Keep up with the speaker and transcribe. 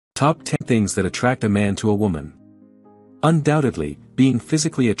Top 10 things that attract a man to a woman. Undoubtedly, being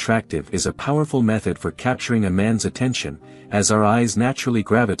physically attractive is a powerful method for capturing a man's attention, as our eyes naturally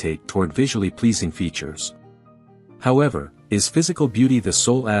gravitate toward visually pleasing features. However, is physical beauty the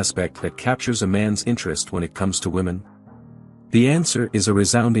sole aspect that captures a man's interest when it comes to women? The answer is a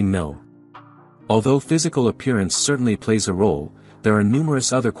resounding no. Although physical appearance certainly plays a role, there are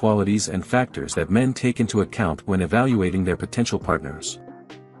numerous other qualities and factors that men take into account when evaluating their potential partners.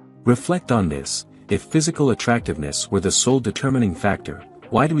 Reflect on this. If physical attractiveness were the sole determining factor,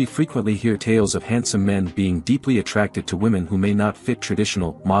 why do we frequently hear tales of handsome men being deeply attracted to women who may not fit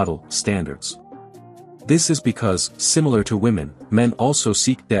traditional model standards? This is because, similar to women, men also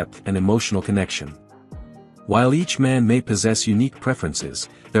seek depth and emotional connection. While each man may possess unique preferences,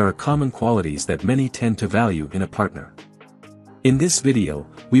 there are common qualities that many tend to value in a partner. In this video,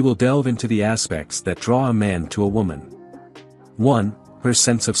 we will delve into the aspects that draw a man to a woman. 1. Her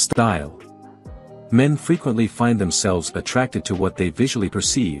sense of style. Men frequently find themselves attracted to what they visually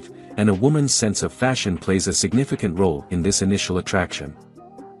perceive, and a woman's sense of fashion plays a significant role in this initial attraction.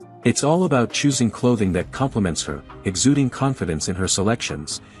 It's all about choosing clothing that complements her, exuding confidence in her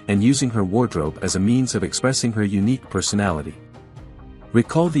selections, and using her wardrobe as a means of expressing her unique personality.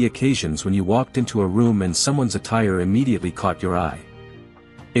 Recall the occasions when you walked into a room and someone's attire immediately caught your eye.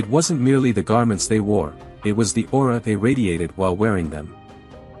 It wasn't merely the garments they wore, it was the aura they radiated while wearing them.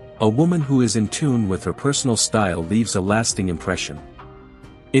 A woman who is in tune with her personal style leaves a lasting impression.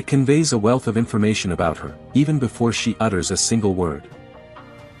 It conveys a wealth of information about her, even before she utters a single word.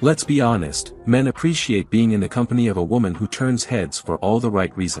 Let's be honest, men appreciate being in the company of a woman who turns heads for all the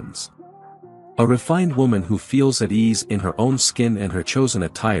right reasons. A refined woman who feels at ease in her own skin and her chosen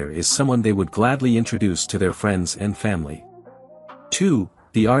attire is someone they would gladly introduce to their friends and family. 2.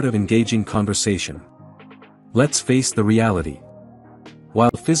 The art of engaging conversation. Let's face the reality.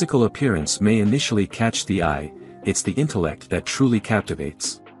 While physical appearance may initially catch the eye, it's the intellect that truly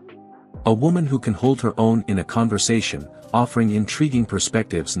captivates. A woman who can hold her own in a conversation, offering intriguing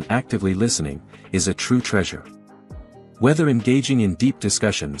perspectives and actively listening, is a true treasure. Whether engaging in deep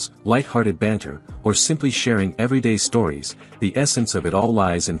discussions, light-hearted banter, or simply sharing everyday stories, the essence of it all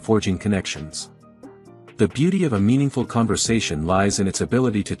lies in forging connections. The beauty of a meaningful conversation lies in its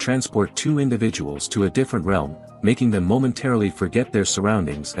ability to transport two individuals to a different realm, making them momentarily forget their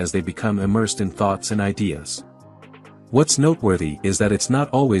surroundings as they become immersed in thoughts and ideas. What's noteworthy is that it's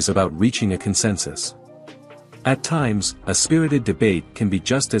not always about reaching a consensus. At times, a spirited debate can be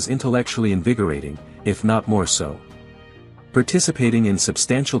just as intellectually invigorating, if not more so. Participating in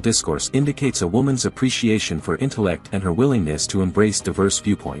substantial discourse indicates a woman's appreciation for intellect and her willingness to embrace diverse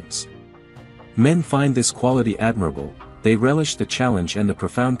viewpoints. Men find this quality admirable, they relish the challenge and the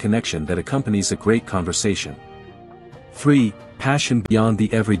profound connection that accompanies a great conversation. 3. Passion beyond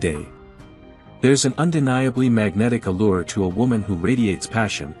the everyday. There's an undeniably magnetic allure to a woman who radiates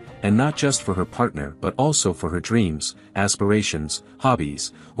passion, and not just for her partner but also for her dreams, aspirations,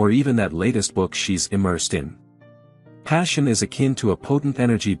 hobbies, or even that latest book she's immersed in. Passion is akin to a potent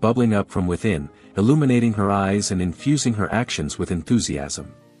energy bubbling up from within, illuminating her eyes and infusing her actions with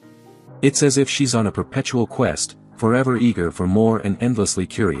enthusiasm. It's as if she's on a perpetual quest, forever eager for more and endlessly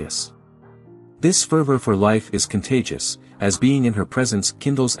curious. This fervor for life is contagious, as being in her presence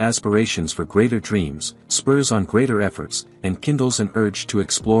kindles aspirations for greater dreams, spurs on greater efforts, and kindles an urge to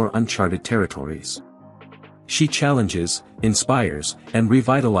explore uncharted territories. She challenges, inspires, and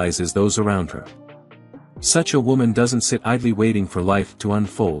revitalizes those around her. Such a woman doesn't sit idly waiting for life to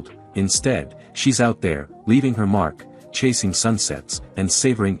unfold, instead, she's out there, leaving her mark, chasing sunsets, and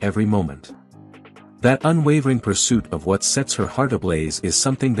savoring every moment. That unwavering pursuit of what sets her heart ablaze is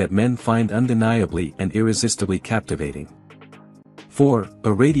something that men find undeniably and irresistibly captivating. 4.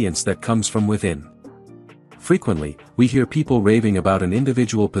 A radiance that comes from within. Frequently, we hear people raving about an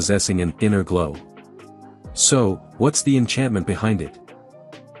individual possessing an inner glow. So, what's the enchantment behind it?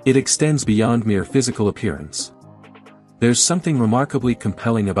 It extends beyond mere physical appearance. There's something remarkably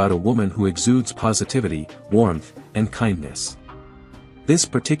compelling about a woman who exudes positivity, warmth, and kindness. This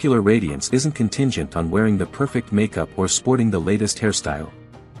particular radiance isn't contingent on wearing the perfect makeup or sporting the latest hairstyle.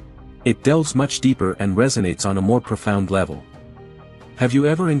 It delves much deeper and resonates on a more profound level. Have you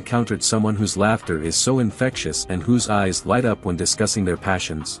ever encountered someone whose laughter is so infectious and whose eyes light up when discussing their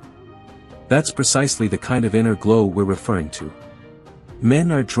passions? That's precisely the kind of inner glow we're referring to.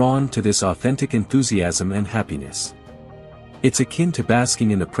 Men are drawn to this authentic enthusiasm and happiness. It's akin to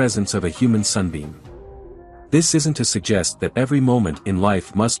basking in the presence of a human sunbeam. This isn't to suggest that every moment in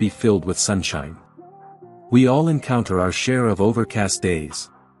life must be filled with sunshine. We all encounter our share of overcast days.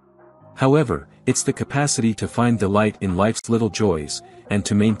 However, it's the capacity to find delight in life's little joys, and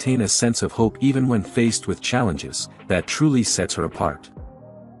to maintain a sense of hope even when faced with challenges, that truly sets her apart.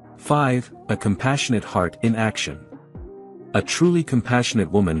 5. A compassionate heart in action. A truly compassionate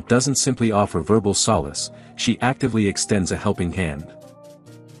woman doesn't simply offer verbal solace, she actively extends a helping hand.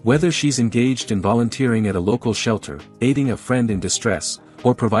 Whether she's engaged in volunteering at a local shelter, aiding a friend in distress,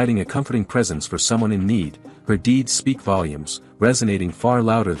 or providing a comforting presence for someone in need, her deeds speak volumes, resonating far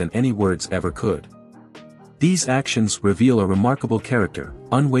louder than any words ever could. These actions reveal a remarkable character,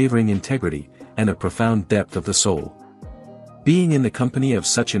 unwavering integrity, and a profound depth of the soul. Being in the company of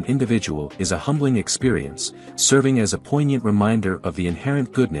such an individual is a humbling experience, serving as a poignant reminder of the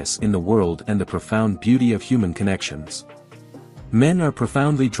inherent goodness in the world and the profound beauty of human connections. Men are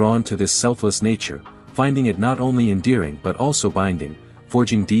profoundly drawn to this selfless nature, finding it not only endearing but also binding,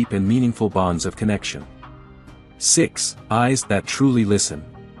 forging deep and meaningful bonds of connection. 6. Eyes that truly listen.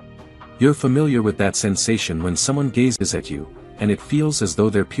 You're familiar with that sensation when someone gazes at you, and it feels as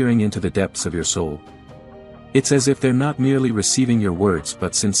though they're peering into the depths of your soul. It's as if they're not merely receiving your words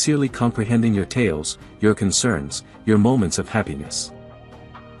but sincerely comprehending your tales, your concerns, your moments of happiness.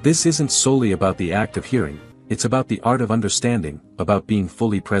 This isn't solely about the act of hearing, it's about the art of understanding, about being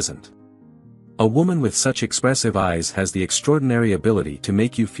fully present. A woman with such expressive eyes has the extraordinary ability to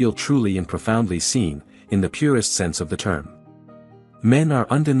make you feel truly and profoundly seen, in the purest sense of the term. Men are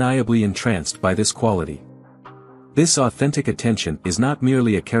undeniably entranced by this quality. This authentic attention is not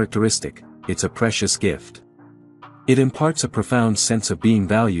merely a characteristic, it's a precious gift. It imparts a profound sense of being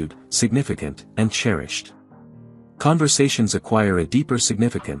valued, significant, and cherished. Conversations acquire a deeper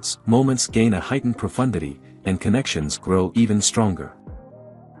significance, moments gain a heightened profundity, and connections grow even stronger.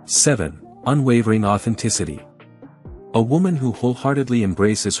 7. Unwavering authenticity. A woman who wholeheartedly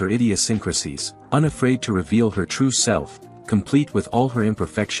embraces her idiosyncrasies, unafraid to reveal her true self, complete with all her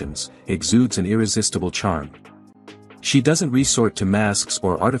imperfections, exudes an irresistible charm. She doesn't resort to masks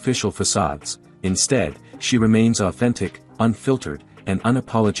or artificial facades, instead, she remains authentic, unfiltered, and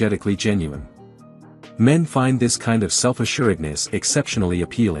unapologetically genuine. Men find this kind of self-assuredness exceptionally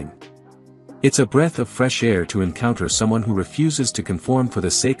appealing. It's a breath of fresh air to encounter someone who refuses to conform for the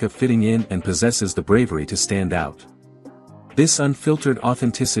sake of fitting in and possesses the bravery to stand out. This unfiltered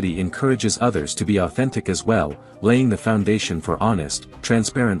authenticity encourages others to be authentic as well, laying the foundation for honest,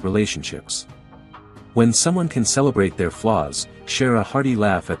 transparent relationships. When someone can celebrate their flaws, share a hearty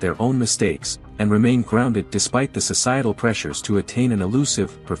laugh at their own mistakes, and remain grounded despite the societal pressures to attain an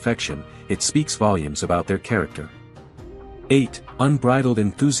elusive perfection, it speaks volumes about their character. 8. Unbridled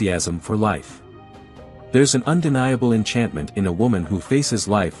enthusiasm for life. There's an undeniable enchantment in a woman who faces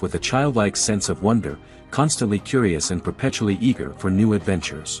life with a childlike sense of wonder, constantly curious and perpetually eager for new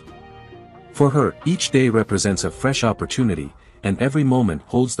adventures. For her, each day represents a fresh opportunity, and every moment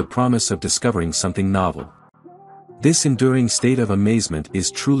holds the promise of discovering something novel. This enduring state of amazement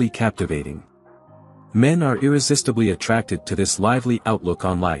is truly captivating. Men are irresistibly attracted to this lively outlook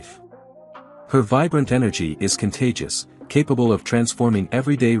on life. Her vibrant energy is contagious, capable of transforming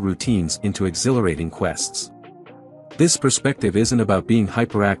everyday routines into exhilarating quests. This perspective isn't about being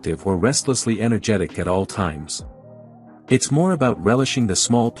hyperactive or restlessly energetic at all times. It's more about relishing the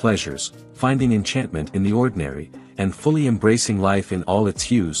small pleasures, finding enchantment in the ordinary, and fully embracing life in all its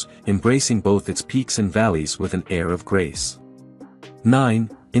hues, embracing both its peaks and valleys with an air of grace. 9.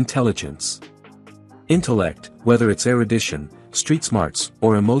 Intelligence. Intellect, whether it's erudition, street smarts,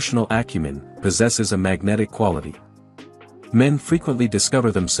 or emotional acumen, possesses a magnetic quality. Men frequently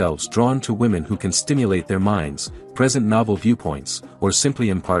discover themselves drawn to women who can stimulate their minds, present novel viewpoints, or simply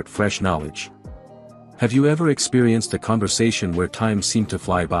impart fresh knowledge. Have you ever experienced a conversation where time seemed to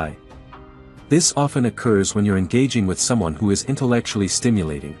fly by? This often occurs when you're engaging with someone who is intellectually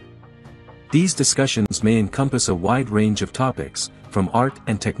stimulating. These discussions may encompass a wide range of topics, from art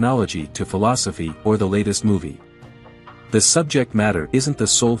and technology to philosophy or the latest movie. The subject matter isn't the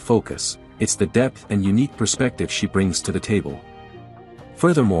sole focus, it's the depth and unique perspective she brings to the table.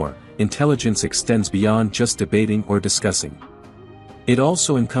 Furthermore, intelligence extends beyond just debating or discussing. It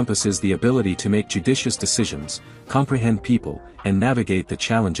also encompasses the ability to make judicious decisions, comprehend people, and navigate the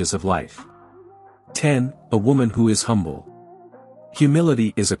challenges of life. 10. A woman who is humble.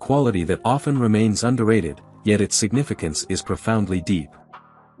 Humility is a quality that often remains underrated, yet its significance is profoundly deep.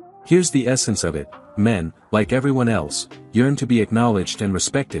 Here's the essence of it: men, like everyone else, yearn to be acknowledged and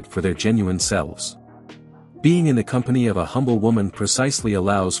respected for their genuine selves. Being in the company of a humble woman precisely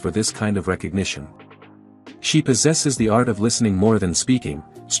allows for this kind of recognition. She possesses the art of listening more than speaking,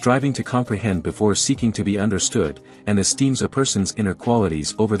 striving to comprehend before seeking to be understood, and esteems a person's inner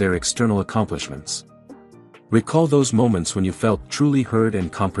qualities over their external accomplishments. Recall those moments when you felt truly heard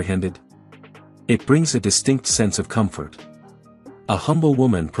and comprehended. It brings a distinct sense of comfort. A humble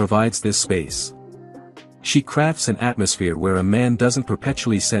woman provides this space. She crafts an atmosphere where a man doesn't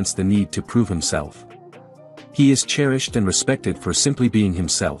perpetually sense the need to prove himself. He is cherished and respected for simply being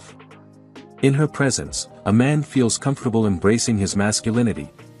himself. In her presence, a man feels comfortable embracing his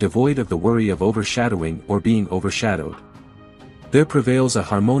masculinity, devoid of the worry of overshadowing or being overshadowed. There prevails a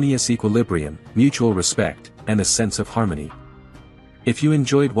harmonious equilibrium, mutual respect, and a sense of harmony. If you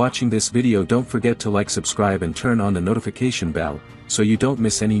enjoyed watching this video, don't forget to like, subscribe and turn on the notification bell, so you don't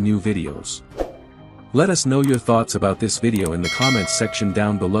miss any new videos. Let us know your thoughts about this video in the comments section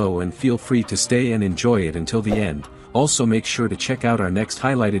down below, and feel free to stay and enjoy it until the end. Also make sure to check out our next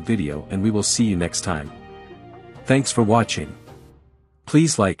highlighted video, and we will see you next time. Thanks for watching.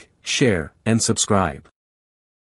 Please like, share, and subscribe.